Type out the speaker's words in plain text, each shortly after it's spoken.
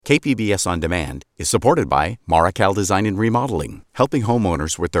KPBS On Demand is supported by Marrokal Design and Remodeling, helping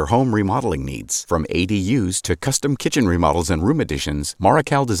homeowners with their home remodeling needs. From ADUs to custom kitchen remodels and room additions,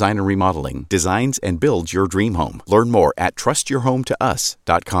 Marrokal Design and Remodeling designs and builds your dream home. Learn more at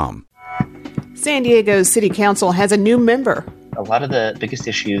trustyourhometous.com. San Diego City Council has a new member. A lot of the biggest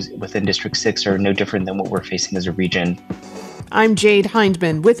issues within District 6 are no different than what we're facing as a region. I'm Jade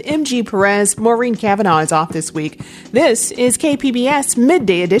Hindman with MG Perez. Maureen Cavanaugh is off this week. This is KPBS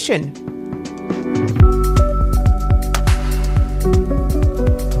Midday Edition.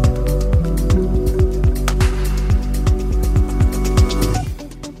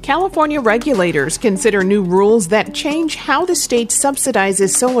 California regulators consider new rules that change how the state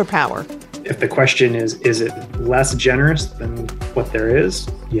subsidizes solar power. If the question is it less generous than what there is?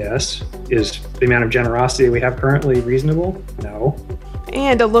 Yes. Is the amount of generosity we have currently reasonable? No.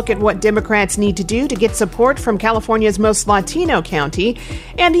 And a look at what Democrats need to do to get support from California's most Latino county,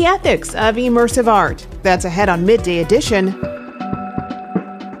 and the ethics of immersive art. That's ahead on Midday Edition.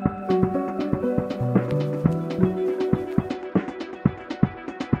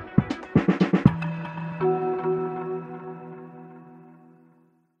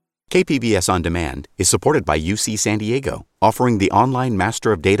 KPBS On Demand is supported by UC San Diego, offering the online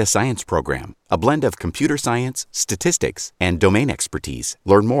Master of Data Science program, a blend of computer science, statistics, and domain expertise.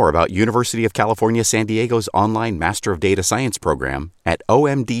 Learn more about University of California San Diego's online Master of Data Science program at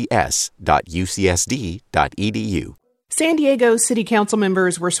omds.ucsd.edu. San Diego City Council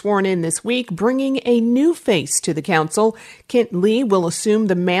members were sworn in this week, bringing a new face to the council. Kent Lee will assume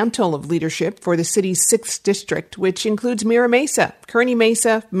the mantle of leadership for the city's 6th district, which includes Mira Mesa, Kearny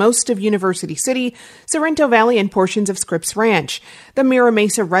Mesa, most of University City, Sorrento Valley, and portions of Scripps Ranch. The Mira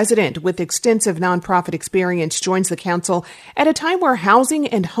Mesa resident with extensive nonprofit experience joins the council at a time where housing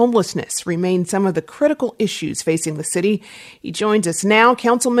and homelessness remain some of the critical issues facing the city. He joins us now.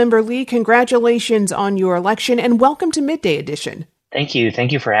 Councilmember Lee, congratulations on your election and welcome to Midday Edition. Thank you.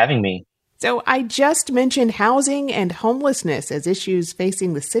 Thank you for having me. So I just mentioned housing and homelessness as issues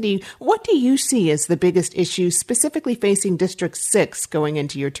facing the city. What do you see as the biggest issues specifically facing District 6 going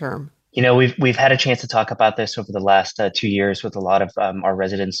into your term? You know, we've had a chance to talk about this over the last 2 years with a lot of our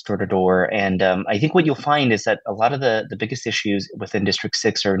residents door to door. And I think what you'll find is that a lot of the biggest issues within District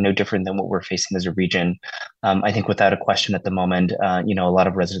 6 are no different than what we're facing as a region. I think without a question at the moment, a lot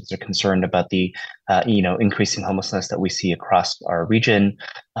of residents are concerned about the, increasing homelessness that we see across our region,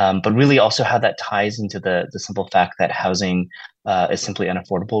 but really also how that ties into the simple fact that housing is simply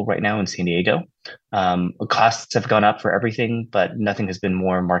unaffordable right now in San Diego. Costs have gone up for everything, but nothing has been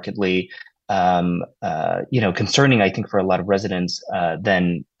more markedly, concerning, I think, for a lot of residents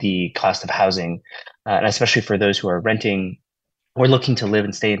than the cost of housing, and especially for those who are renting or looking to live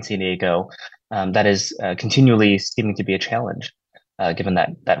and stay in San Diego. That is continually seeming to be a challenge, given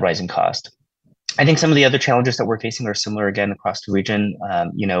that rising cost. I think some of the other challenges that we're facing are similar again across the region.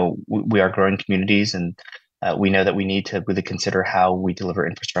 We are growing communities, and we know that we need to really consider how we deliver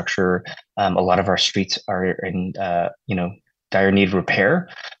infrastructure. A lot of our streets are in, dire need of repair.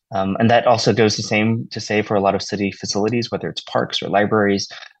 And that also goes the same to say for a lot of city facilities, whether it's parks or libraries.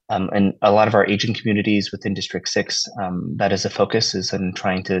 And a lot of our aging communities within District 6, that is a focus, is in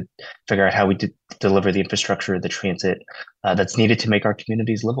trying to figure out how we deliver the infrastructure, the transit that's needed to make our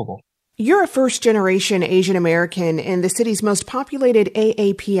communities livable. You're a first-generation Asian American in the city's most populated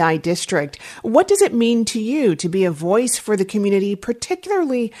AAPI district. What does it mean to you to be a voice for the community,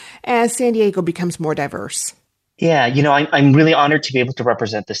 particularly as San Diego becomes more diverse? Yeah, I'm really honored to be able to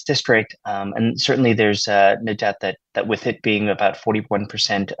represent this district. And certainly there's no doubt that with it being about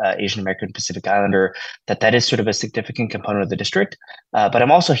 41% Asian American Pacific Islander, that is sort of a significant component of the district. But I'm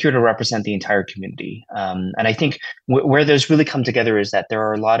also here to represent the entire community. And I think where those really come together is that there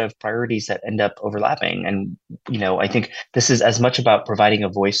are a lot of priorities that end up overlapping. And, I think this is as much about providing a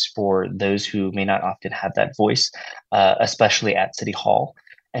voice for those who may not often have that voice, especially at City Hall,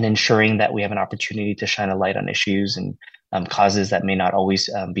 and ensuring that we have an opportunity to shine a light on issues and causes that may not always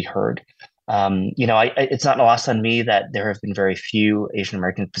be heard. It's not lost on me that there have been very few Asian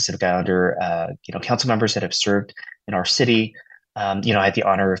American Pacific Islander, council members that have served in our city. I had the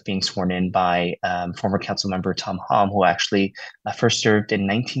honor of being sworn in by former council member Tom Hom, who actually first served in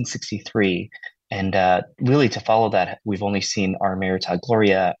 1963. And really to follow that, we've only seen our Mayor Todd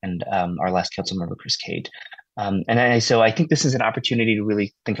Gloria and our last council member, Chris Cade. So I think this is an opportunity to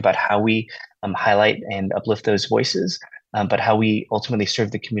really think about how we highlight and uplift those voices, but how we ultimately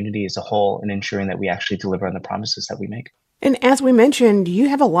serve the community as a whole and ensuring that we actually deliver on the promises that we make. And as we mentioned, you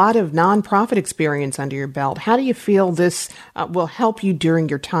have a lot of nonprofit experience under your belt. How do you feel this will help you during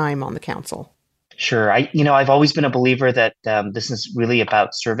your time on the council? Sure. I've always been a believer that this is really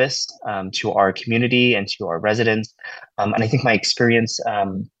about service to our community and to our residents. And I think my experience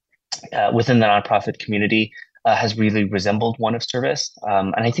within the nonprofit community has really resembled one of service.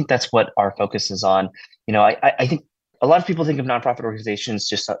 And I think that's what our focus is on. I think a lot of people think of nonprofit organizations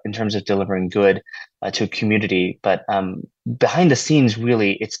just in terms of delivering good to a community, but behind the scenes,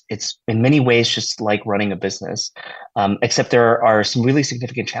 really, it's in many ways just like running a business, except there are some really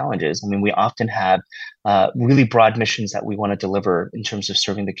significant challenges. I mean, we often have really broad missions that we want to deliver in terms of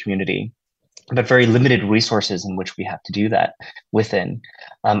serving the community, but very limited resources in which we have to do that within.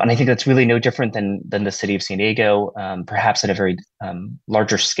 And I think that's really no different than the city of San Diego, perhaps at a very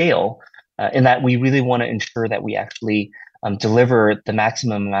larger scale, in that we really want to ensure that we actually deliver the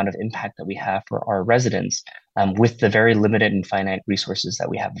maximum amount of impact that we have for our residents with the very limited and finite resources that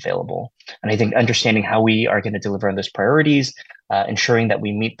we have available. And I think understanding how we are going to deliver on those priorities, ensuring that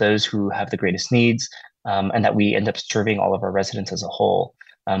we meet those who have the greatest needs, and that we end up serving all of our residents as a whole.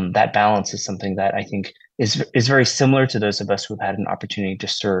 That balance is something that I think is very similar to those of us who have had an opportunity to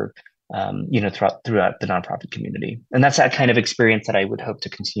serve, throughout the nonprofit community. And that's that kind of experience that I would hope to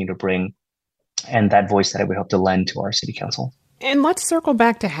continue to bring, and that voice that I would hope to lend to our city council. And let's circle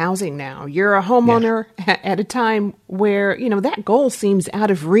back to housing now. You're a homeowner at a time where, that goal seems out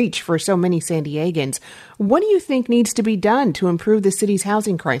of reach for so many San Diegans. What do you think needs to be done to improve the city's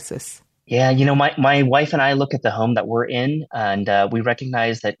housing crisis? Yeah, my wife and I look at the home that we're in, and we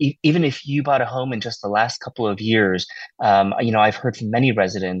recognize that even if you bought a home in just the last couple of years, I've heard from many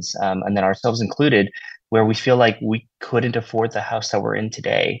residents, and then ourselves included, where we feel like we couldn't afford the house that we're in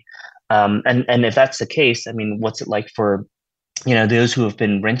today. And if that's the case, I mean, what's it like for those who have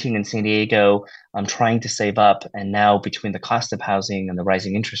been renting in San Diego, trying to save up, and now between the cost of housing and the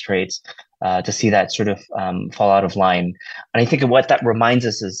rising interest rates, to see that sort of fall out of line. And I think what that reminds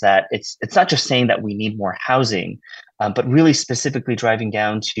us is that it's not just saying that we need more housing, but really specifically driving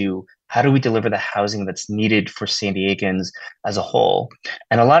down to how do we deliver the housing that's needed for San Diegans as a whole.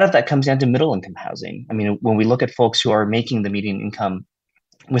 And a lot of that comes down to middle income housing. I mean, when we look at folks who are making the median income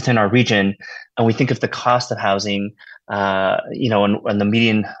within our region, and we think of the cost of housing, and the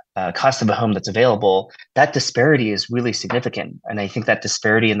median cost of a home that's available, that disparity is really significant. And I think that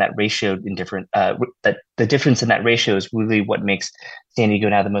disparity in that ratio that the difference in that ratio is really what makes San Diego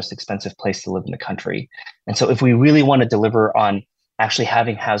now the most expensive place to live in the country. And so if we really want to deliver on actually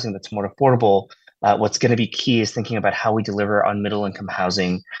having housing that's more affordable, what's going to be key is thinking about how we deliver on middle income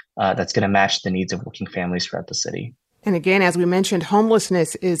housing that's going to match the needs of working families throughout the city. And again, as we mentioned,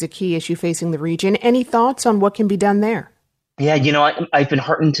 homelessness is a key issue facing the region. Any thoughts on what can be done there? Yeah, I've been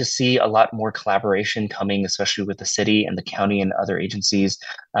heartened to see a lot more collaboration coming, especially with the city and the county and other agencies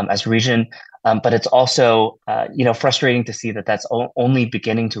as a region. But it's also, frustrating to see that that's only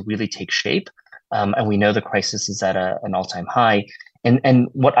beginning to really take shape. And we know the crisis is at an all-time high. And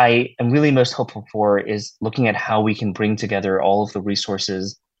what I am really most hopeful for is looking at how we can bring together all of the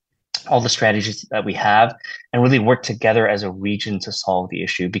resources, all the strategies that we have, and really work together as a region to solve the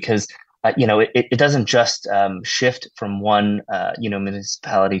issue. Because it doesn't just shift from one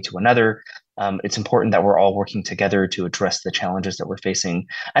municipality to another. It's important that we're all working together to address the challenges that we're facing.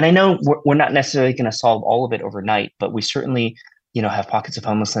 And I know we're not necessarily going to solve all of it overnight, but we certainly have pockets of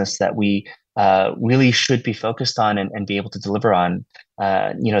homelessness that we really should be focused on and be able to deliver on.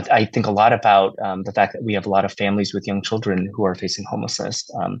 I think a lot about the fact that we have a lot of families with young children who are facing homelessness,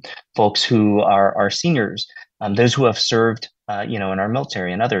 folks who are seniors, those who have served, in our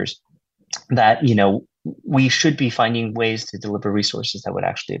military and others, that, we should be finding ways to deliver resources that would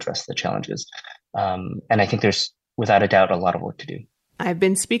actually address the challenges. And I think there's, without a doubt, a lot of work to do. I've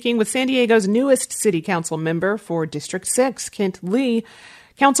been speaking with San Diego's newest city council member for District 6, Kent Lee.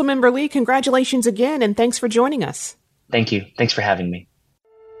 Councilmember Lee, congratulations again, and thanks for joining us. Thank you. Thanks for having me.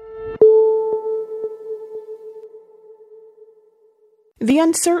 The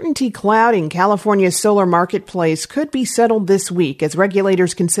uncertainty clouding California's solar marketplace could be settled this week as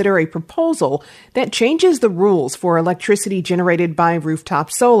regulators consider a proposal that changes the rules for electricity generated by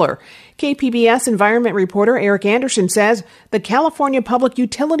rooftop solar. KPBS environment reporter Eric Anderson says the California Public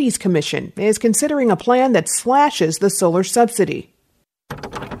Utilities Commission is considering a plan that slashes the solar subsidy.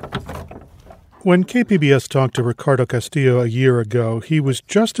 When KPBS talked to Ricardo Castillo a year ago, he was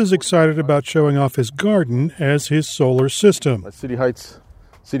just as excited about showing off his garden as his solar system. My City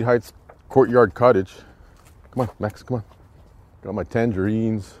Heights courtyard cottage. Come on, Max, come on. Got my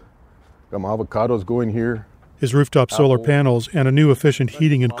tangerines, got my avocados going here. His rooftop solar panels and a new efficient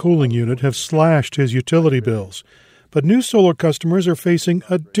heating and cooling unit have slashed his utility bills. But new solar customers are facing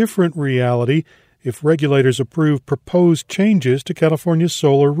a different reality if regulators approve proposed changes to California's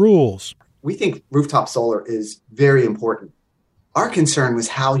solar rules. we think rooftop solar is very important. Our concern was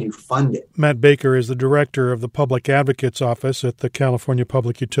how you fund it. Matt Baker is the director of the Public Advocate's Office at the California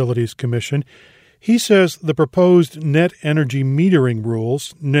Public Utilities Commission. He says the proposed net energy metering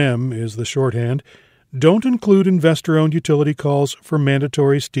rules, NEM is the shorthand, don't include investor-owned utility calls for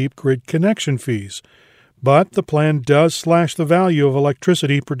mandatory steep grid connection fees. But the plan does slash the value of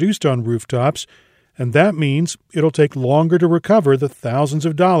electricity produced on rooftops, and that means it'll take longer to recover the thousands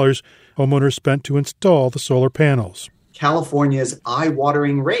of dollars homeowners spent to install the solar panels. California's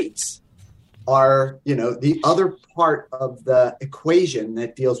eye-watering rates are, the other part of the equation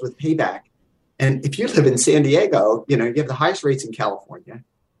that deals with payback. And if you live in San Diego, you have the highest rates in California.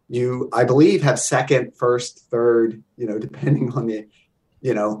 You, I believe, have second, first, third, depending on the,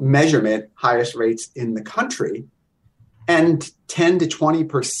 measurement, highest rates in the country. And 10 to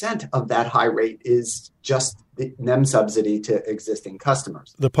 20% of that high rate is just the NEM subsidy to existing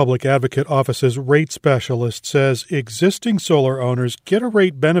customers. The Public Advocate Office's rate specialist says existing solar owners get a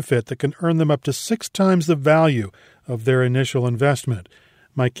rate benefit that can earn them up to 6 times the value of their initial investment.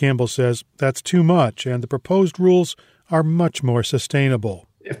 Mike Campbell says that's too much, and the proposed rules are much more sustainable.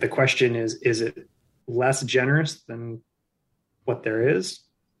 If the question is it less generous than what there is?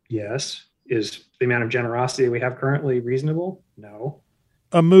 Yes. Is the amount of generosity we have currently reasonable? No.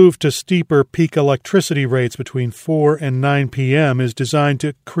 A move to steeper peak electricity rates between 4 and 9 p.m. is designed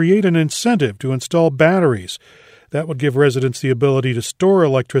to create an incentive to install batteries. That would give residents the ability to store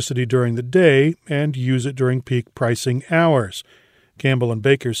electricity during the day and use it during peak pricing hours. Campbell and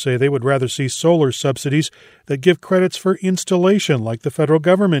Baker say they would rather see solar subsidies that give credits for installation like the federal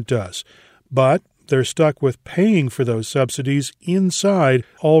government does. But they're stuck with paying for those subsidies inside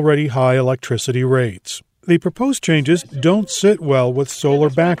already high electricity rates. The proposed changes don't sit well with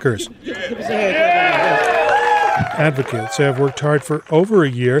solar backers. Advocates have worked hard for over a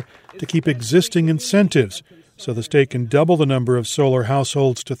year to keep existing incentives so the state can double the number of solar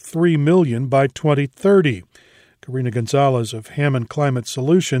households to 3 million by 2030. Karina Gonzalez of Hammond Climate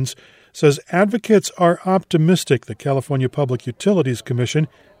Solutions says advocates are optimistic the California Public Utilities Commission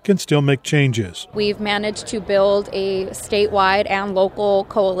can still make changes. We've managed to build a statewide and local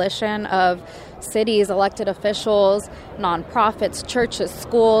coalition of cities, elected officials, nonprofits, churches,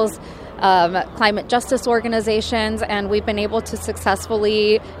 schools, climate justice organizations, and we've been able to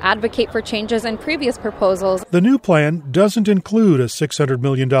successfully advocate for changes in previous proposals. The new plan doesn't include a $600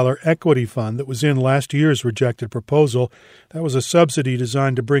 million equity fund that was in last year's rejected proposal. That was a subsidy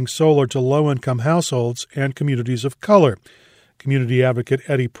designed to bring solar to low-income households and communities of color. Community advocate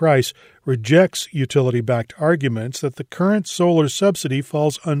Eddie Price rejects utility-backed arguments that the current solar subsidy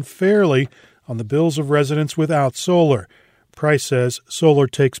falls unfairly on the bills of residents without solar. Price says solar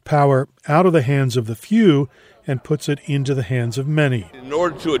takes power out of the hands of the few and puts it into the hands of many. In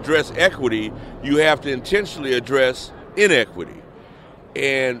order to address equity, you have to intentionally address inequity.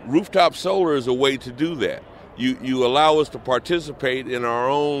 And rooftop solar is a way to do that. You allow us to participate in our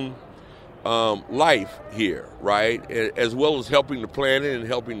own life here, right? As well as helping the planet and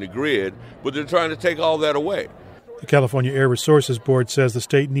helping the grid, but they're trying to take all that away. The California Air Resources Board says the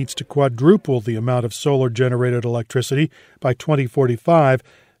state needs to quadruple the amount of solar-generated electricity by 2045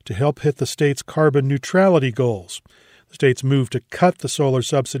 to help hit the state's carbon neutrality goals. The state's move to cut the solar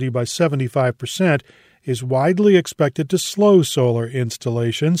subsidy by 75% is widely expected to slow solar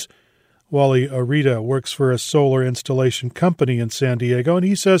installations. Wally Arita works for a solar installation company in San Diego, and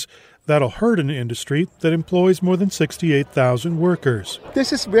he says that'll hurt an industry that employs more than 68,000 workers.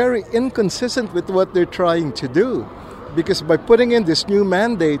 This is very inconsistent with what they're trying to do, because by putting in this new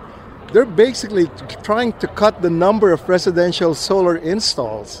mandate, they're basically trying to cut the number of residential solar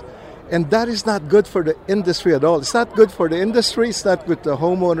installs. And that is not good for the industry at all. It's not good for the industry. It's not good to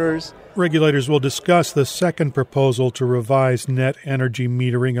homeowners. Regulators will discuss the second proposal to revise net energy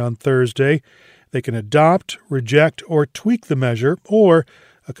metering on Thursday. They can adopt, reject, or tweak the measure, or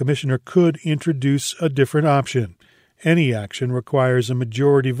a commissioner could introduce a different option. Any action requires a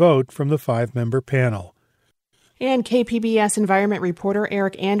majority vote from the 5-member panel. And KPBS environment reporter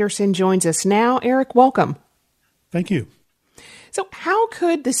Eric Anderson joins us now. Eric, welcome. Thank you. So how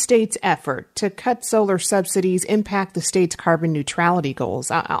could the state's effort to cut solar subsidies impact the state's carbon neutrality goals?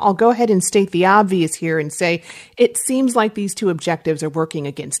 I'll go ahead and state the obvious here and say it seems like these two objectives are working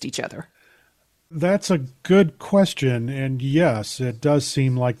against each other. That's a good question, and yes, it does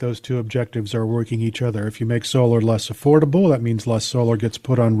seem like those two objectives are working each other. If you make solar less affordable, that means less solar gets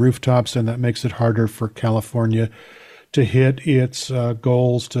put on rooftops, and that makes it harder for California to hit its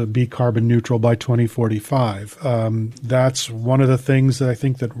goals to be carbon neutral by 2045. That's one of the things that I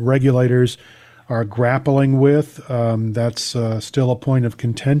think that regulators are grappling with. That's still a point of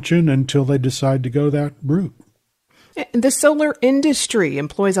contention until they decide to go that route. The solar industry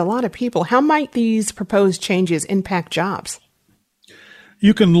employs a lot of people. How might these proposed changes impact jobs?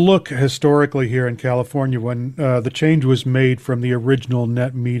 You can look historically here in California when the change was made from the original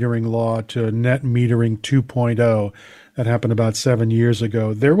net metering law to net metering 2.0. That happened about 7 years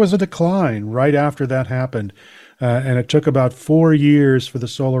ago. There was a decline right after that happened. And it took about 4 years for the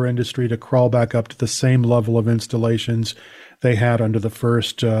solar industry to crawl back up to the same level of installations they had under the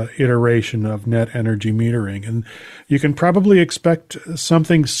first iteration of net energy metering. And you can probably expect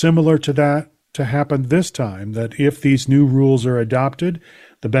something similar to that to happen this time, that if these new rules are adopted,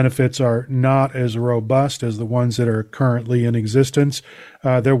 the benefits are not as robust as the ones that are currently in existence.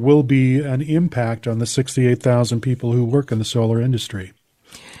 There will be an impact on the 68,000 people who work in the solar industry.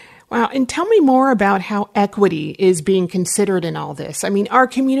 Wow. And tell me more about how equity is being considered in all this. I mean, are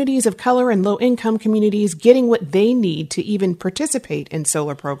communities of color and low-income communities getting what they need to even participate in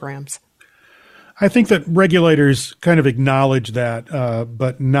solar programs? I think that regulators kind of acknowledge that,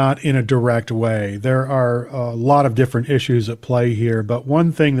 but not in a direct way. There are a lot of different issues at play here, but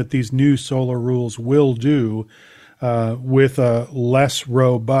one thing that these new solar rules will do with a less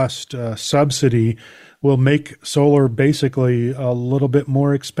robust subsidy will make solar basically a little bit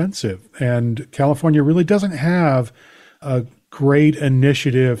more expensive. And California really doesn't have a great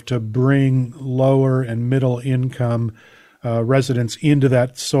initiative to bring lower and middle income residents into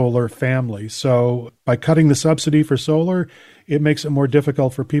that solar family. So by cutting the subsidy for solar, it makes it more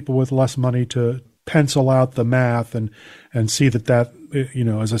difficult for people with less money to pencil out the math and see that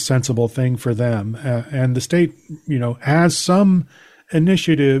is a sensible thing for them. And the state, has some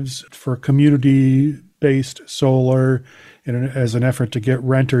initiatives for community-based solar as an effort to get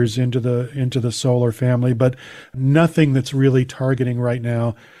renters into the solar family, but nothing that's really targeting right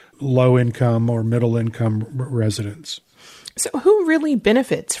now low-income or middle-income residents. So who really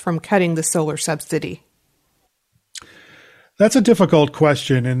benefits from cutting the solar subsidy? That's a difficult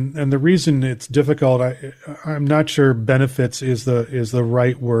question, and the reason it's difficult, I'm not sure benefits is the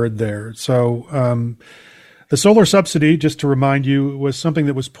right word there. So the solar subsidy, just to remind you, was something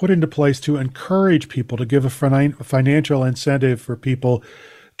that was put into place to encourage people, to give a financial incentive for people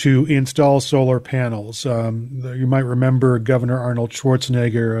to install solar panels. You might remember Governor Arnold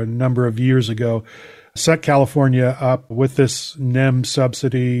Schwarzenegger a number of years ago set California up with this NEM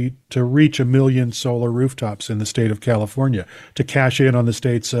subsidy to reach 1 million solar rooftops in the state of California, to cash in on the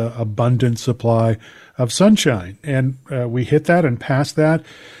state's abundant supply of sunshine. And we hit that and passed that.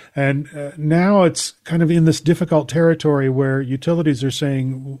 And now it's kind of in this difficult territory where utilities are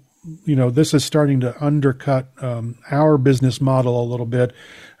saying, this is starting to undercut our business model a little bit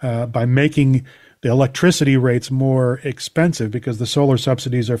by making the electricity rates more expensive, because the solar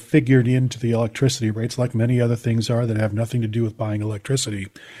subsidies are figured into the electricity rates like many other things are that have nothing to do with buying electricity.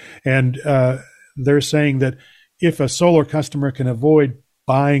 And they're saying that if a solar customer can avoid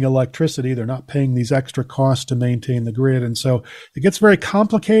buying electricity, they're not paying these extra costs to maintain the grid. And so it gets very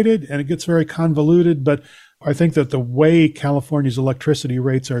complicated and it gets very convoluted. But I think that the way California's electricity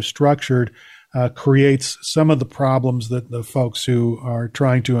rates are structured creates some of the problems that the folks who are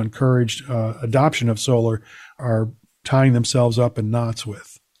trying to encourage adoption of solar are tying themselves up in knots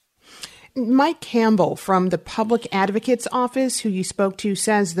with. Mike Campbell from the Public Advocate's Office, who you spoke to,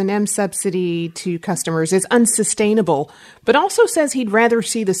 says the NEM subsidy to customers is unsustainable, but also says he'd rather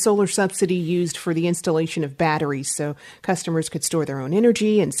see the solar subsidy used for the installation of batteries so customers could store their own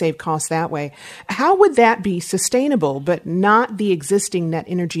energy and save costs that way. How would that be sustainable, but not the existing net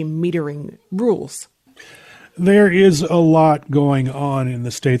energy metering rules? There is a lot going on in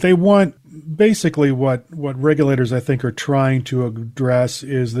the state. They want basically what regulators, I think, are trying to address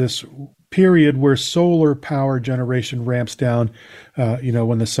is this period where solar power generation ramps down,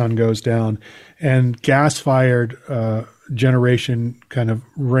 when the sun goes down, and gas-fired generation kind of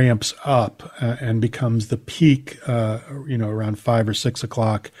ramps up and becomes the peak, around 5 or 6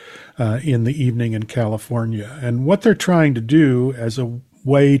 o'clock in the evening in California. And what they're trying to do as a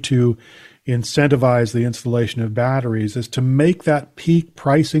way to incentivize the installation of batteries is to make that peak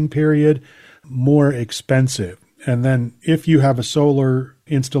pricing period more expensive. And then if you have a solar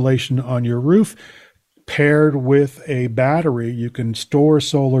installation on your roof paired with a battery, you can store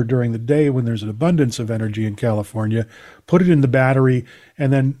solar during the day when there's an abundance of energy in California, put it in the battery,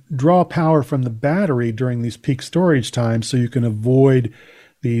 and then draw power from the battery during these peak storage times so you can avoid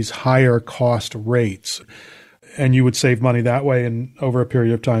these higher cost rates. And you would save money that way and over a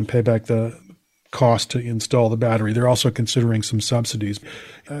period of time pay back the cost to install the battery. They're also considering some subsidies.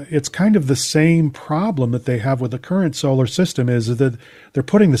 It's kind of the same problem that they have with the current solar system, is that they're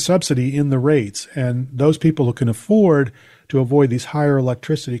putting the subsidy in the rates, and those people who can afford to avoid these higher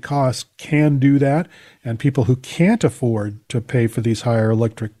electricity costs can do that, and people who can't afford to pay for these higher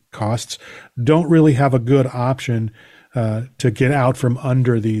electric costs don't really have a good option to get out from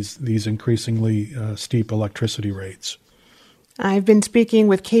under these increasingly steep electricity rates. I've been speaking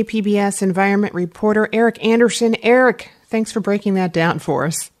with KPBS environment reporter Eric Anderson. Eric, thanks for breaking that down for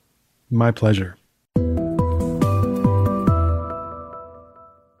us. My pleasure.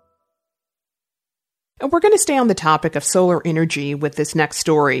 We're going to stay on the topic of solar energy with this next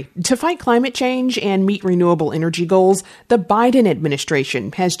story. To fight climate change and meet renewable energy goals, the Biden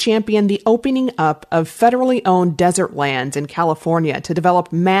administration has championed the opening up of federally owned desert lands in California to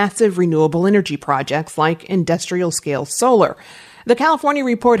develop massive renewable energy projects like industrial-scale solar. The California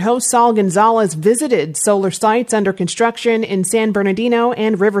Report host Saul Gonzalez visited solar sites under construction in San Bernardino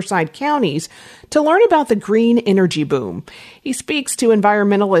and Riverside counties to learn about the green energy boom. He speaks to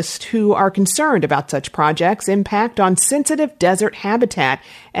environmentalists who are concerned about such projects' impact on sensitive desert habitat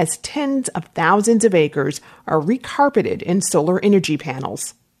as tens of thousands of acres are recarpeted in solar energy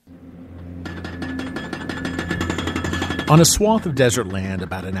panels. On a swath of desert land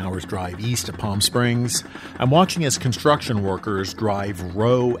about an hour's drive east of Palm Springs, I'm watching as construction workers drive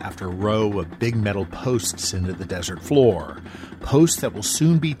row after row of big metal posts into the desert floor, posts that will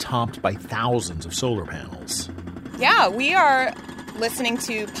soon be topped by thousands of solar panels. Yeah, we are listening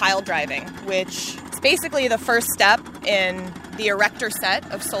to pile driving, which is basically the first step in the erector set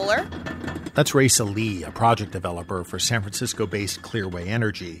of solar. That's Raisa Lee, a project developer for San Francisco-based Clearway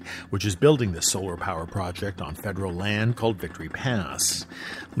Energy, which is building this solar power project on federal land called Victory Pass.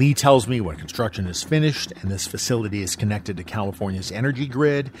 Lee tells me when construction is finished and this facility is connected to California's energy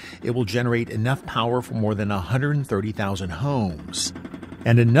grid, it will generate enough power for more than 130,000 homes.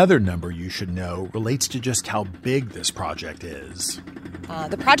 And another number you should know relates to just how big this project is.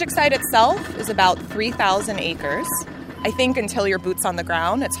 The project site itself is about 3,000 acres. I think until your boot's on the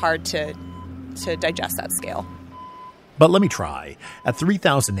ground, it's hard to digest that scale. But let me try. At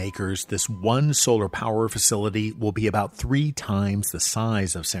 3,000 acres, this one solar power facility will be about 3 times the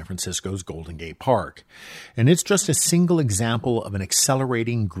size of San Francisco's Golden Gate Park. And it's just a single example of an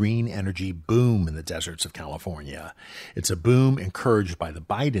accelerating green energy boom in the deserts of California. It's a boom encouraged by the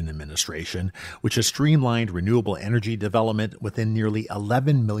Biden administration, which has streamlined renewable energy development within nearly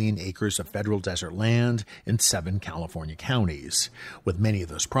 11 million acres of federal desert land in 7 California counties, with many of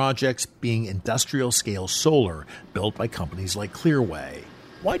those projects being industrial-scale solar built by companies like Clearway.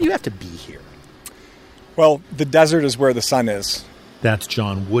 Why do you have to be here? Well, the desert is where the sun is. That's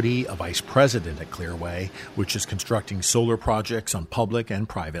John Woody, a vice president at Clearway, which is constructing solar projects on public and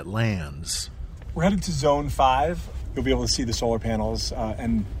private lands. We're headed to Zone 5. You'll be able to see the solar panels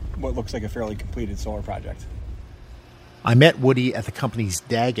and what looks like a fairly completed solar project. I met Woody at the company's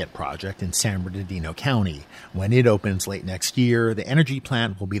Daggett project in San Bernardino County. When it opens late next year, the energy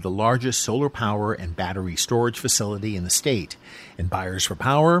plant will be the largest solar power and battery storage facility in the state, and buyers for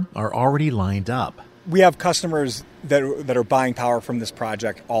power are already lined up. We have customers that are buying power from this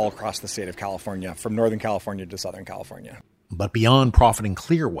project all across the state of California, from Northern California to Southern California. But beyond profiting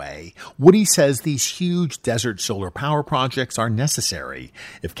Clearway, Woody says these huge desert solar power projects are necessary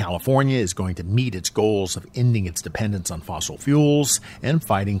if California is going to meet its goals of ending its dependence on fossil fuels and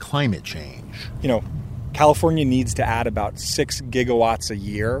fighting climate change. You know, California needs to add about 6 gigawatts a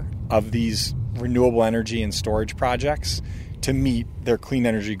year of these renewable energy and storage projects to meet their clean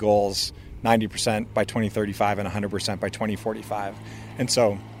energy goals, 90% by 2035 and 100% by 2045. And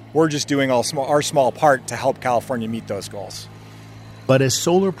so we're just doing our small part to help California meet those goals. But as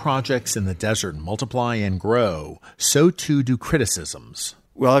solar projects in the desert multiply and grow, so too do criticisms.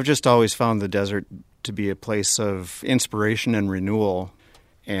 Well, I've just always found the desert to be a place of inspiration and renewal,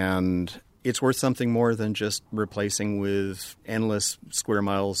 and it's worth something more than just replacing with endless square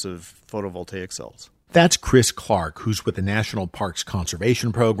miles of photovoltaic cells. That's Chris Clark, who's with the National Parks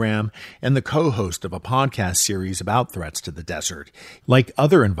Conservation Program and the co-host of a podcast series about threats to the desert. Like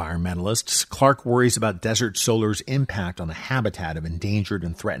other environmentalists, Clark worries about desert solar's impact on the habitat of endangered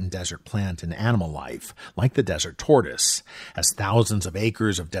and threatened desert plant and animal life, like the desert tortoise, as thousands of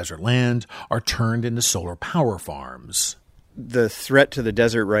acres of desert land are turned into solar power farms. The threat to the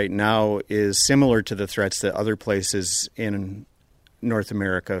desert right now is similar to the threats that other places in North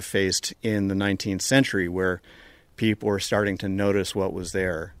America faced in the 19th century, where people were starting to notice what was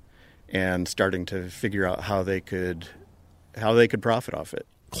there and starting to figure out how they could profit off it.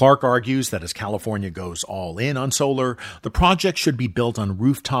 Clark argues that as California goes all in on solar, the project should be built on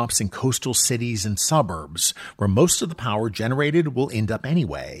rooftops in coastal cities and suburbs, where most of the power generated will end up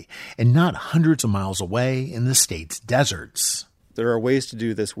anyway, and not hundreds of miles away in the state's deserts. There are ways to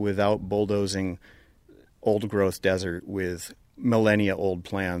do this without bulldozing old-growth desert with millennia-old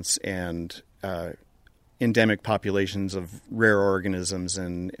plants and endemic populations of rare organisms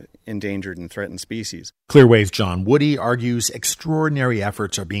and endangered and threatened species. Clearway's John Woody argues extraordinary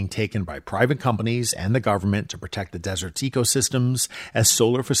efforts are being taken by private companies and the government to protect the desert's ecosystems as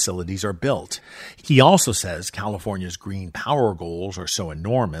solar facilities are built. He also says California's green power goals are so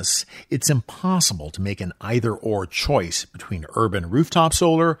enormous, it's impossible to make an either-or choice between urban rooftop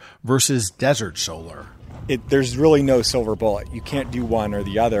solar versus desert solar. There's really no silver bullet. You can't do one or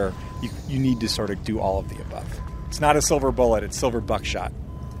the other. You need to sort of do all of the above. It's not a silver bullet, it's silver buckshot.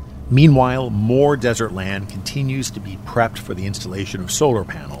 Meanwhile, more desert land continues to be prepped for the installation of solar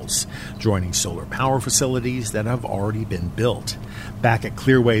panels, joining solar power facilities that have already been built. Back at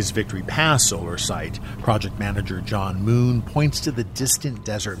Clearway's Victory Pass solar site, project manager John Moon points to the distant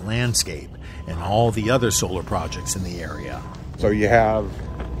desert landscape and all the other solar projects in the area. So you have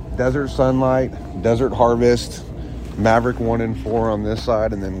Desert Sunlight, Desert Harvest, Maverick 1 and 4 on this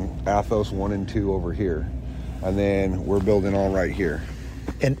side, and then Athos 1 and 2 over here. And then we're building all right here.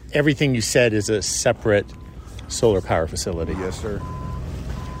 And everything you said is a separate solar power facility? Yes, sir.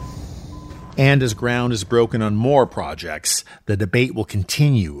 And as ground is broken on more projects, the debate will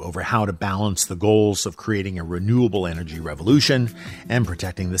continue over how to balance the goals of creating a renewable energy revolution and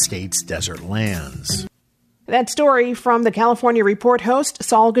protecting the state's desert lands. That story from the California Report host,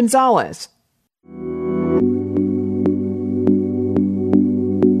 Saul Gonzalez.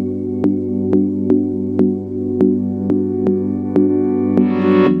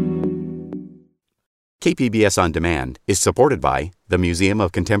 KPBS On Demand is supported by the Museum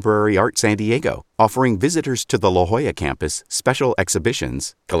of Contemporary Art San Diego, offering visitors to the La Jolla campus special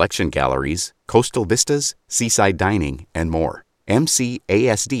exhibitions, collection galleries, coastal vistas, seaside dining, and more.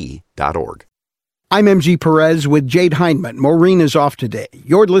 MCASD.org. I'm MG Perez with Jade Hindman. Maureen is off today.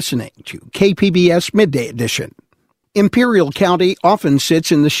 You're listening to KPBS Midday Edition. Imperial County often sits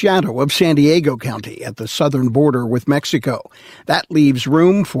in the shadow of San Diego County at the southern border with Mexico. That leaves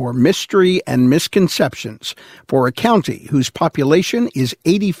room for mystery and misconceptions for a county whose population is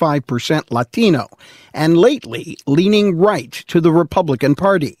 85% Latino and lately leaning right to the Republican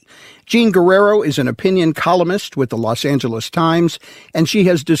Party. Jean Guerrero is an opinion columnist with the Los Angeles Times, and she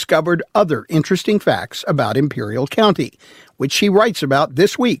has discovered other interesting facts about Imperial County, which she writes about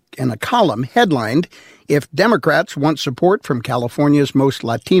this week in a column headlined, "If Democrats want support from California's most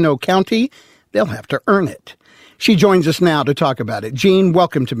Latino county, they'll have to earn it." She joins us now to talk about it. Jean,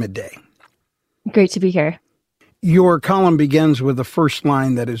 welcome to Midday. Great to be here. Your column begins with a first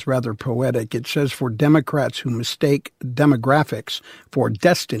line that is rather poetic. It says, "For Democrats who mistake demographics for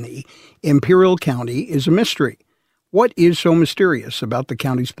destiny, Imperial County is a mystery." What is so mysterious about the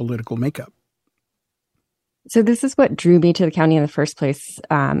county's political makeup? So this is what drew me to the county in the first place,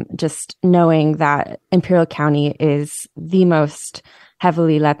 just knowing that Imperial County is the most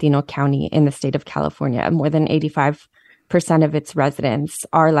heavily Latino county in the state of California. More than 85% of its residents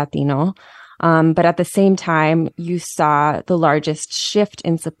are Latino. But at the same time, you saw the largest shift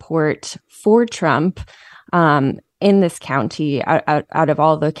in support for Trump in this county out of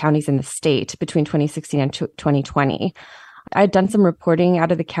all the counties in the state between 2016 and 2020. I had done some reporting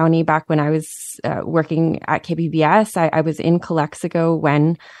out of the county back when I was working at KPBS. I was in Calexico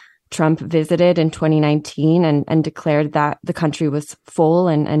when Trump visited in 2019 and declared that the country was full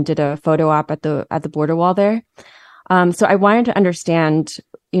and did a photo op at the border wall there. So I wanted to understand,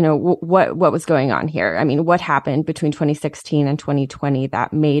 what was going on here. I mean, what happened between 2016 and 2020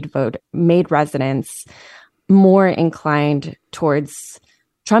 that made residents more inclined towards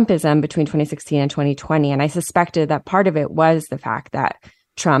Trumpism between 2016 and 2020. And I suspected that part of it was the fact that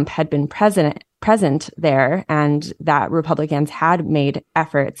Trump had been present there and that Republicans had made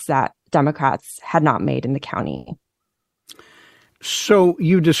efforts that Democrats had not made in the county. So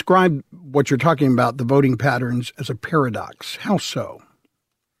you described what you're talking about, the voting patterns, as a paradox. How so?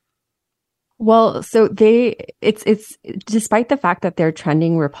 Well, so it's despite the fact that they're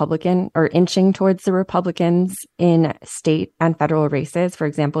trending Republican or inching towards the Republicans in state and federal races. For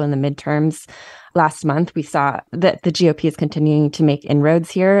example, in the midterms last month, we saw that the GOP is continuing to make inroads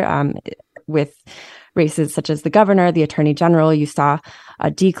here with races such as the governor, the attorney general. You saw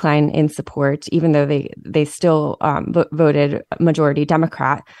a decline in support, even though they still voted majority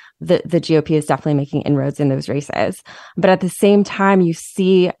Democrat. The GOP is definitely making inroads in those races. But at the same time, you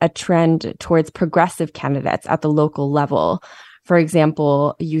see a trend towards progressive candidates at the local level. For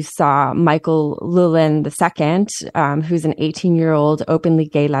example, you saw Michael Lulin II, who's an 18-year-old openly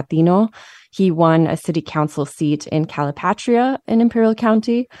gay Latino. He won a city council seat in Calipatria in Imperial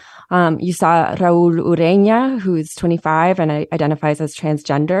County. You saw Raul Ureña, who's 25 and identifies as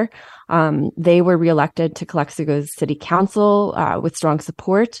transgender. They were reelected to Calexico's city council with strong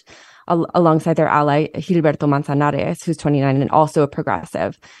support, alongside their ally Gilberto Manzanares, who's 29 and also a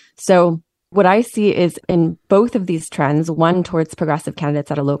progressive. So what I see is in both of these trends, one towards progressive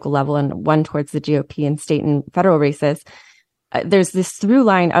candidates at a local level and one towards the GOP in state and federal races, there's this through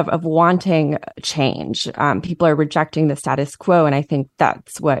line of wanting change. People are rejecting the status quo. And I think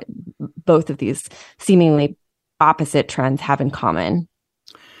that's what both of these seemingly opposite trends have in common.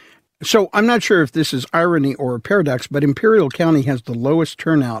 So I'm not sure if this is irony or a paradox, but Imperial County has the lowest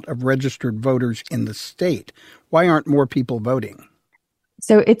turnout of registered voters in the state. Why aren't more people voting?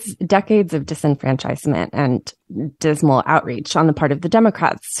 So it's decades of disenfranchisement and dismal outreach on the part of the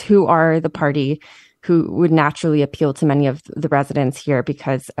Democrats, who are the party who would naturally appeal to many of the residents here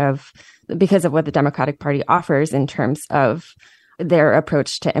because of what the Democratic Party offers in terms of their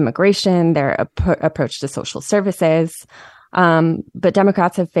approach to immigration, their approach to social services. But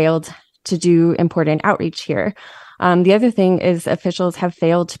Democrats have failed to do important outreach here. The other thing is officials have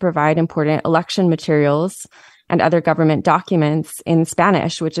failed to provide important election materials and other government documents in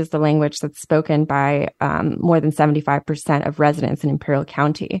Spanish, which is the language that's spoken by more than 75% of residents in Imperial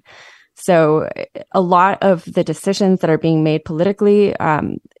County. So a lot of the decisions that are being made politically,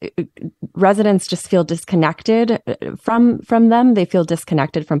 residents just feel disconnected from them. They feel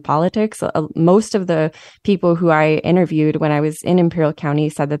disconnected from politics. Most of the people who I interviewed when I was in Imperial County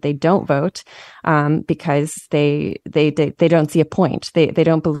said that they don't vote because they don't see a point. They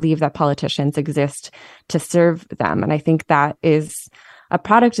don't believe that politicians exist to serve them. And I think that is a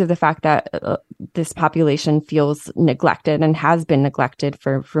product of the fact that this population feels neglected and has been neglected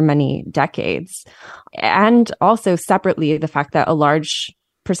for many decades. And also separately, the fact that a large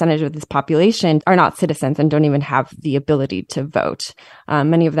percentage of this population are not citizens and don't even have the ability to vote.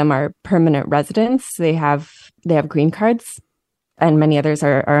 Many of them are permanent residents. They have green cards, and many others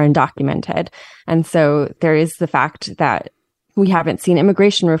are undocumented. And so there is the fact that we haven't seen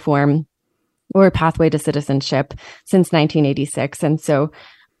immigration reform or a pathway to citizenship since 1986. And so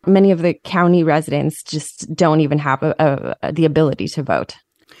many of the county residents just don't even have the ability to vote.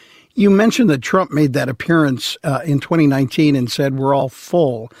 You mentioned that Trump made that appearance in 2019 and said, we're all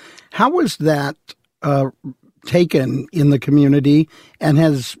full. How was that taken in the community, and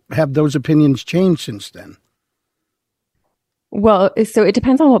have those opinions changed since then? Well, so it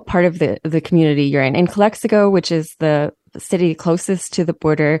depends on what part of the community you're in. In Calexico, which is the city closest to the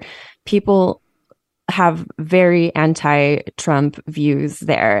border, people have very anti-Trump views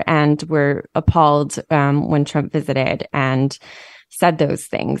there and were appalled when Trump visited and said those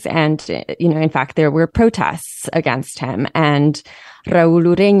things. And, in fact, there were protests against him. And Raul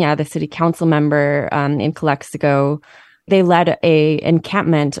Ureña, the city council member in Calexico, they led a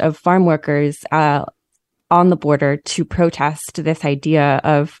encampment of farm workers on the border to protest this idea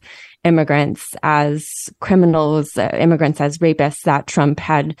of immigrants as criminals, immigrants as rapists that Trump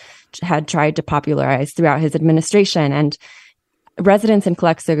had tried to popularize throughout his administration. And residents in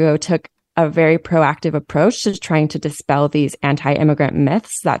Calexico took a very proactive approach to trying to dispel these anti-immigrant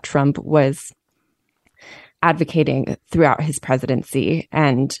myths that Trump was advocating throughout his presidency,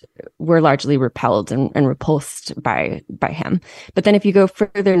 and were largely repelled and repulsed by him. But then if you go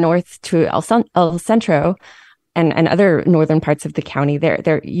further north to El Centro, and other northern parts of the county,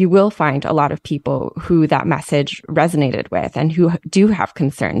 there you will find a lot of people who that message resonated with and who do have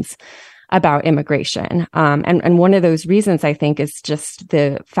concerns about immigration. And one of those reasons, I think, is just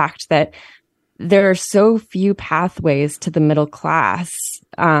the fact that there are so few pathways to the middle class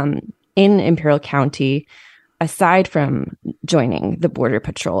in Imperial County, aside from joining the Border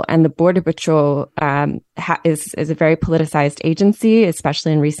Patrol. And the Border Patrol is a very politicized agency,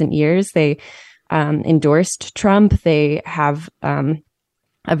 especially in recent years. They endorsed Trump. They have a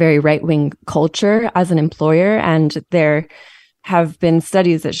very right-wing culture as an employer, and there have been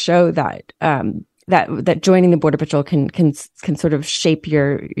studies that show that that joining the Border Patrol can sort of shape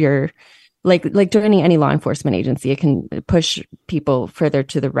your like joining any law enforcement agency. It can push people further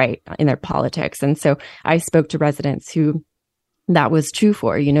to the right in their politics. And so I spoke to residents who that was true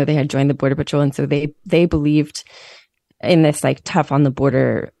for. They had joined the Border Patrol, and so they believed in this tough on the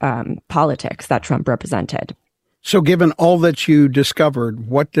border politics that Trump represented. So given all that you discovered,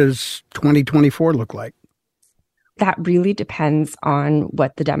 what does 2024 look like? That really depends on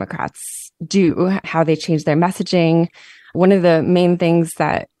what the Democrats do, how they change their messaging. One of the main things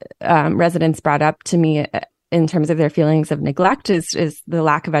that residents brought up to me in terms of their feelings of neglect is the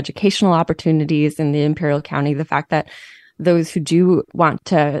lack of educational opportunities in the Imperial County. The fact that those who do want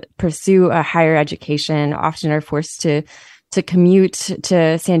to pursue a higher education often are forced to commute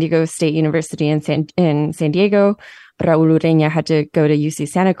to San Diego State University in San Diego. Raul Ureña had to go to UC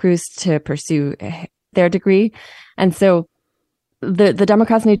Santa Cruz to pursue their degree. And so the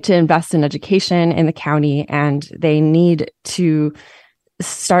Democrats need to invest in education in the county, and they need to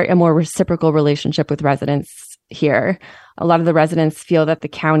start a more reciprocal relationship with residents here. A lot of the residents feel that the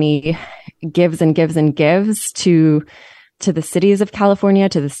county gives and gives and gives to the cities of California,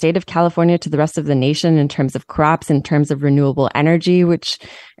 to the state of California, to the rest of the nation in terms of crops, in terms of renewable energy, which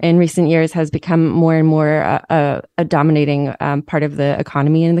in recent years has become more and more a dominating part of the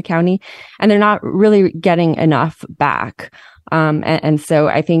economy in the county. And they're not really getting enough back. And so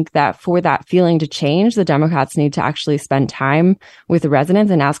I think that for that feeling to change, the Democrats need to actually spend time with the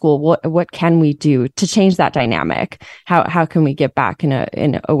residents and ask, well, what can we do to change that dynamic? How can we give back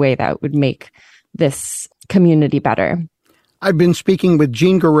in a way that would make this community better? I've been speaking with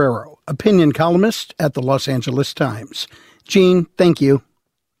Jean Guerrero, opinion columnist at the Los Angeles Times. Jean, thank you.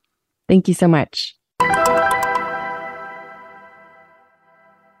 Thank you so much.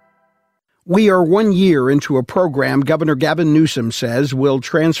 We are 1 year into a program Governor Gavin Newsom says will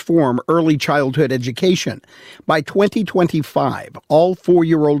transform early childhood education. By 2025, all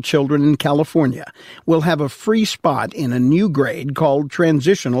 4-year-old children in California will have a free spot in a new grade called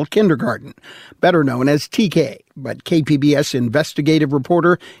Transitional Kindergarten, better known as TK. But KPBS investigative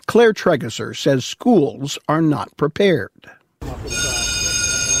reporter Claire Tregeser says schools are not prepared.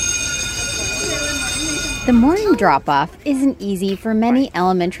 The morning drop-off isn't easy for many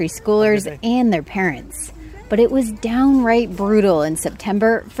elementary schoolers and their parents. But it was downright brutal in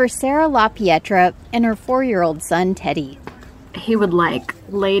September for Sarah LaPietra and her 4-year-old son, Teddy. He would,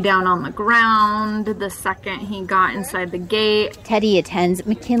 lay down on the ground the second he got inside the gate. Teddy attends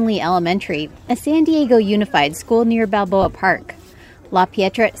McKinley Elementary, a San Diego unified school near Balboa Park.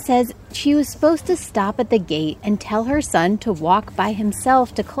 LaPietra says she was supposed to stop at the gate and tell her son to walk by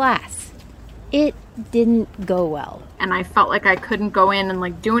himself to class. It didn't go well. And I felt like I couldn't go in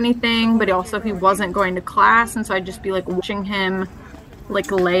and do anything, but also he wasn't going to class, and so I'd just be watching him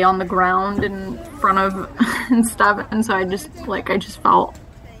lay on the ground in front of and stuff, and so I just felt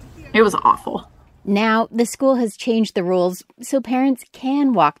it was awful. Now the school has changed the rules so parents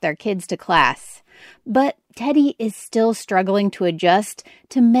can walk their kids to class. But Teddy is still struggling to adjust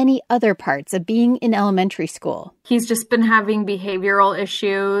to many other parts of being in elementary school. He's just been having behavioral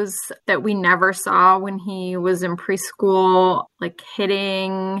issues that we never saw when he was in preschool,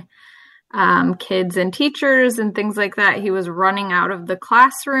 hitting kids and teachers and things like that. He was running out of the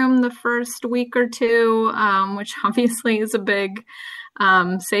classroom the first week or two, which obviously is a big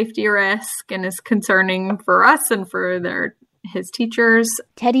safety risk and is concerning for us and for his teachers.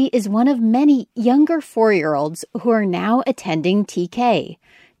 Teddy is one of many younger 4-year-olds who are now attending TK.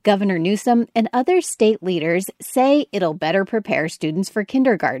 Governor Newsom and other state leaders say it'll better prepare students for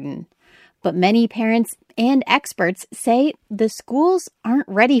kindergarten. But many parents and experts say the schools aren't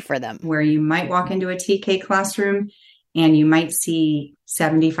ready for them. Where you might walk into a TK classroom and you might see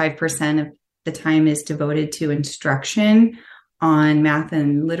 75% of the time is devoted to instruction on math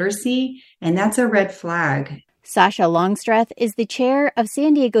and literacy, and that's a red flag. Sasha Longstreth is the chair of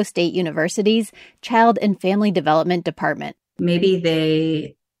San Diego State University's Child and Family Development Department.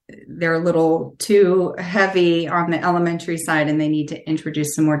 Maybe they're a little too heavy on the elementary side and they need to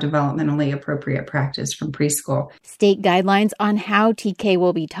introduce some more developmentally appropriate practice from preschool. State guidelines on how TK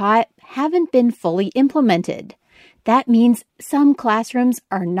will be taught haven't been fully implemented. That means some classrooms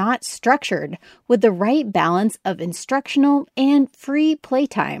are not structured with the right balance of instructional and free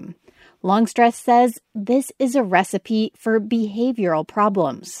playtime. Longstreth says this is a recipe for behavioral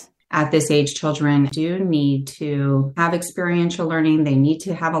problems. At this age, children do need to have experiential learning. They need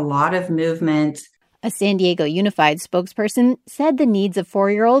to have a lot of movement. A San Diego Unified spokesperson said the needs of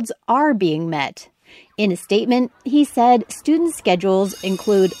 4-year-olds are being met. In a statement, he said student schedules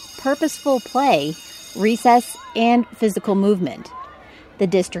include purposeful play, recess, and physical movement. The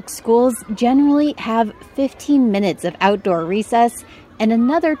district schools generally have 15 minutes of outdoor recess and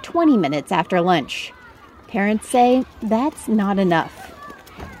another 20 minutes after lunch. Parents say that's not enough.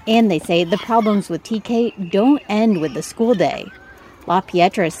 And they say the problems with TK don't end with the school day.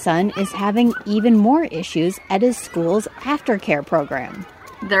 LaPietra's son is having even more issues at his school's aftercare program.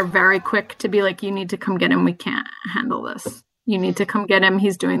 They're very quick to be like, you need to come get him. We can't handle this. You need to come get him.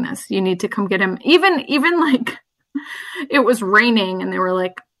 He's doing this. You need to come get him. Even it was raining and they were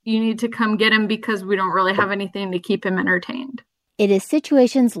like, you need to come get him because we don't really have anything to keep him entertained. It is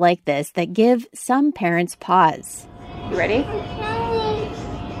situations like this that give some parents pause. You ready?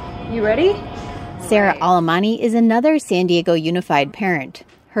 You ready? Sarah Alamani is another San Diego Unified parent.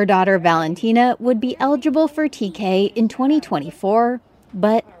 Her daughter Valentina would be eligible for TK in 2024,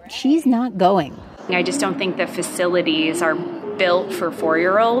 but she's not going. I just don't think the facilities are built for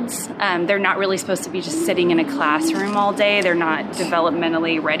 4-year-olds. They're not really supposed to be just sitting in a classroom all day. They're not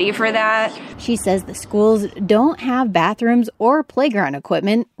developmentally ready for that. She says the schools don't have bathrooms or playground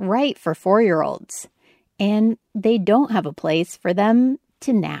equipment right for 4-year-olds. And they don't have a place for them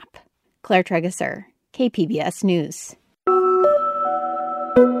to nap. Claire Tregesser, KPBS News.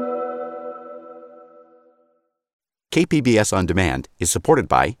 KPBS On Demand is supported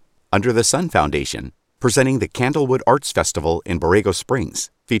by Under the Sun Foundation, presenting the Candlewood Arts Festival in Borrego Springs,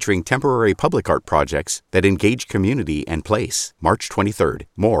 featuring temporary public art projects that engage community and place. March 23rd.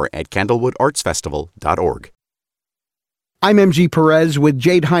 More at candlewoodartsfestival.org. I'm MG Perez with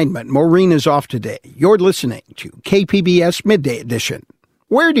Jade Hindman. Maureen is off today. You're listening to KPBS Midday Edition.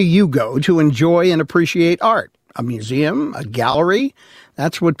 Where do you go to enjoy and appreciate art? A museum? A gallery?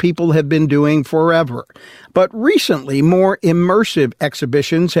 That's what people have been doing forever. But recently, more immersive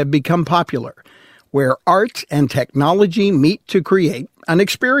exhibitions have become popular, where art and technology meet to create an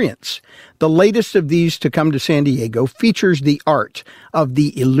experience. The latest of these to come to San Diego features the art of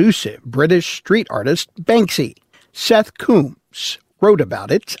the elusive British street artist Banksy. Seth Coombs wrote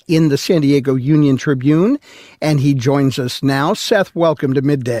about it in the San Diego Union Tribune, and he joins us now. Seth, welcome to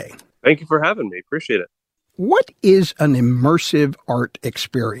Midday. Thank you for having me. Appreciate it. What is an immersive art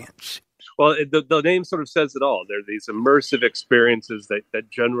experience? Well, the name sort of says it all. They're these immersive experiences that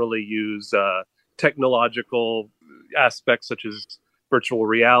generally use technological aspects such as virtual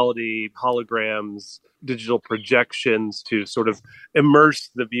reality, holograms, digital projections to sort of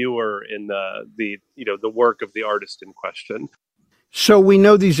immerse the viewer in the work of the artist in question. So we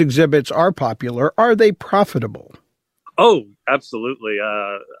know these exhibits are popular. Are they profitable? Oh, absolutely.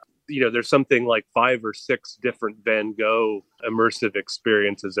 There's something like 5 or 6 different Van Gogh immersive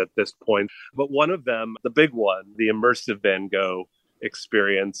experiences at this point. But one of them, the big one, the immersive Van Gogh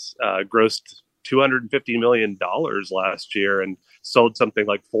experience, grossed $250 million last year and sold something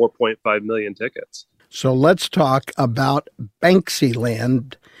like 4.5 million tickets. So let's talk about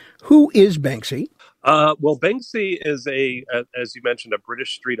Banksyland. Who is Banksy? Well, Banksy is as you mentioned, a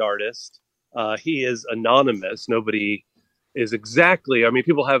British street artist. He is anonymous. Nobody is exactly,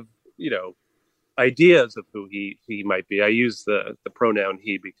 people have, ideas of who he might be. I use the pronoun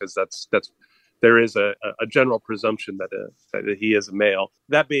he because there is a general presumption that he is a male.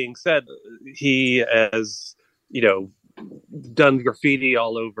 That being said, he has, done graffiti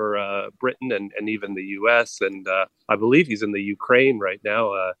all over Britain and even the U.S. And I believe he's in the Ukraine right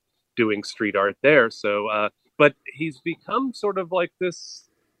now doing street art there. So, but he's become sort of like this,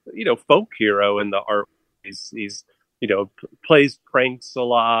 folk hero in the art. He's plays pranks a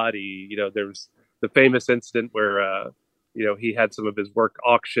lot. There's the famous incident where, he had some of his work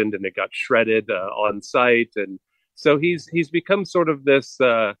auctioned and it got shredded on site. And so he's become sort of this,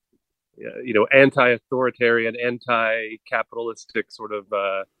 anti-authoritarian, anti-capitalistic sort of,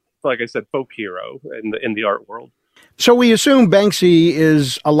 like I said, folk hero in the art world. So we assume Banksy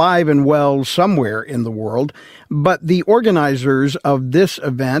is alive and well somewhere in the world, but the organizers of this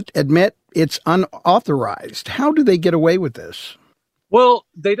event admit it's unauthorized. How do they get away with this? Well,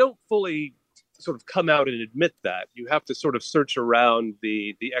 they don't fully sort of come out and admit that. You have to sort of search around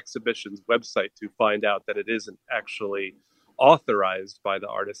the exhibition's website to find out that it isn't actually authorized by the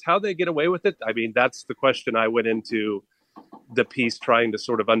artist. How they get away with it? That's the question I went into the piece trying to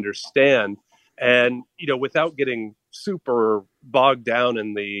sort of understand. And, without getting super bogged down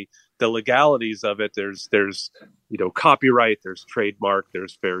in the legalities of it, there's copyright, there's trademark,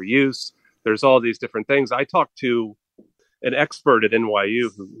 there's fair use, there's all these different things. I talked to an expert at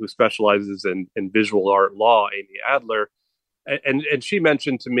NYU who specializes in visual art law, Amy Adler, and she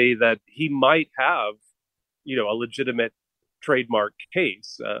mentioned to me that he might have, a legitimate trademark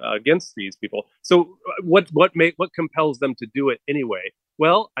case against these people. So what compels them to do it anyway?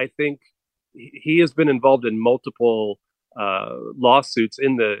 Well, I think he has been involved in multiple lawsuits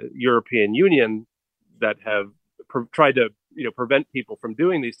in the European Union that have tried to prevent people from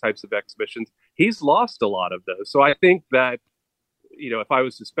doing these types of exhibitions. He's lost a lot of those. So I think that if I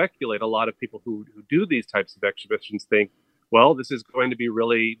was to speculate, a lot of people who do these types of exhibitions think, well, this is going to be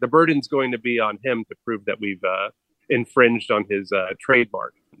the burden's going to be on him to prove that we've infringed on his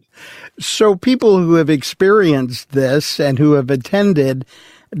trademark. So people who have experienced this and who have attended,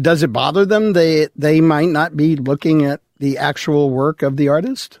 does it bother them? They might not be looking at the actual work of the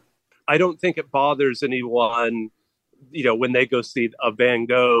artist? I don't think it bothers anyone when they go see a Van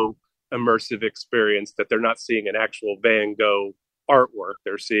Gogh immersive experience, that they're not seeing an actual Van Gogh artwork.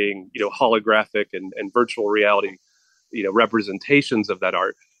 They're seeing, holographic and virtual reality, representations of that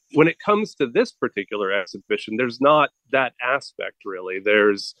art. When it comes to this particular exhibition, there's not that aspect really.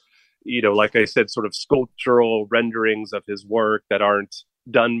 There's, like I said, sort of sculptural renderings of his work that aren't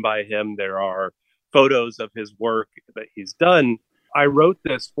done by him. There are photos of his work that he's done. I wrote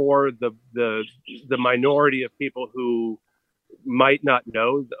this for the minority of people who might not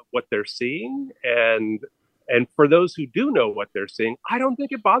know what they're seeing, and for those who do know what they're seeing, I don't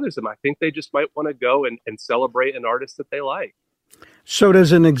think it bothers them. I think they just might want to go and celebrate an artist that they like. So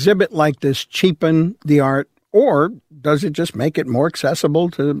does an exhibit like this cheapen the art, or does it just make it more accessible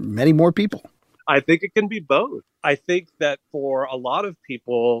to many more people? I think it can be both. I think that for a lot of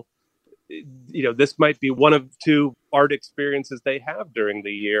people, this might be one of two art experiences they have during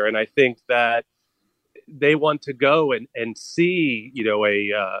the year. And I think that they want to go and see,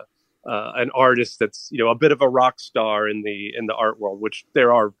 an artist that's, a bit of a rock star in the art world, which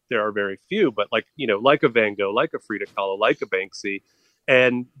there are very few, but like a Van Gogh, like a Frida Kahlo, like a Banksy.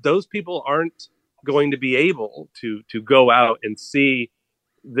 And those people aren't going to be able to go out and see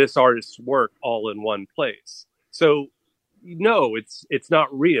this artist's work all in one place. So no, it's not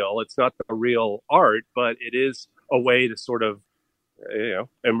real. It's not the real art, but it is a way to sort of,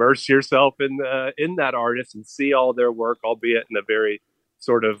 immerse yourself in that artist and see all their work, albeit in a very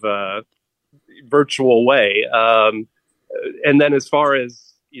sort of virtual way. And then as far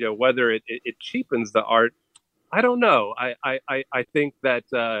as, whether it cheapens the art, I don't know. I think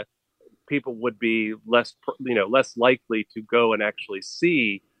that people would be less likely to go and actually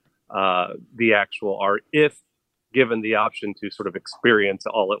see the actual art if given the option to sort of experience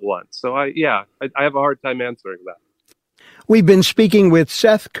all at once. So I have a hard time answering that. We've been speaking with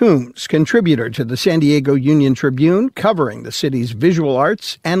Seth Coombs, contributor to the San Diego Union Tribune, covering the city's visual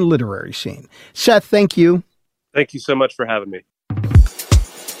arts and literary scene. Seth, thank you. Thank you so much for having me.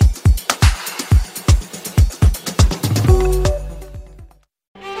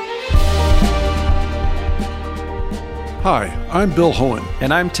 Hi, I'm Bill Hohen.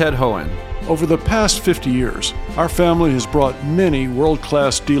 And I'm Ted Hohen. Over the past 50 years, our family has brought many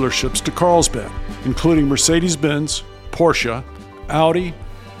world-class dealerships to Carlsbad, including Mercedes-Benz, Porsche, Audi,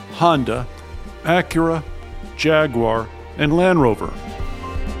 Honda, Acura, Jaguar, and Land Rover.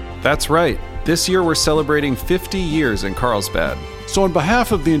 That's right. This year we're celebrating 50 years in Carlsbad. So on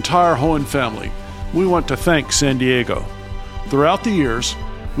behalf of the entire Hohen family, we want to thank San Diego. Throughout the years,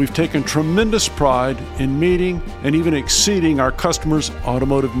 we've taken tremendous pride in meeting and even exceeding our customers'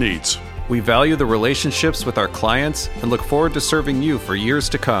 automotive needs. We value the relationships with our clients and look forward to serving you for years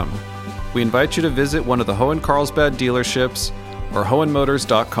to come. We invite you to visit one of the Hohen Carlsbad dealerships or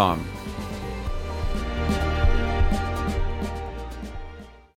hohenmotors.com.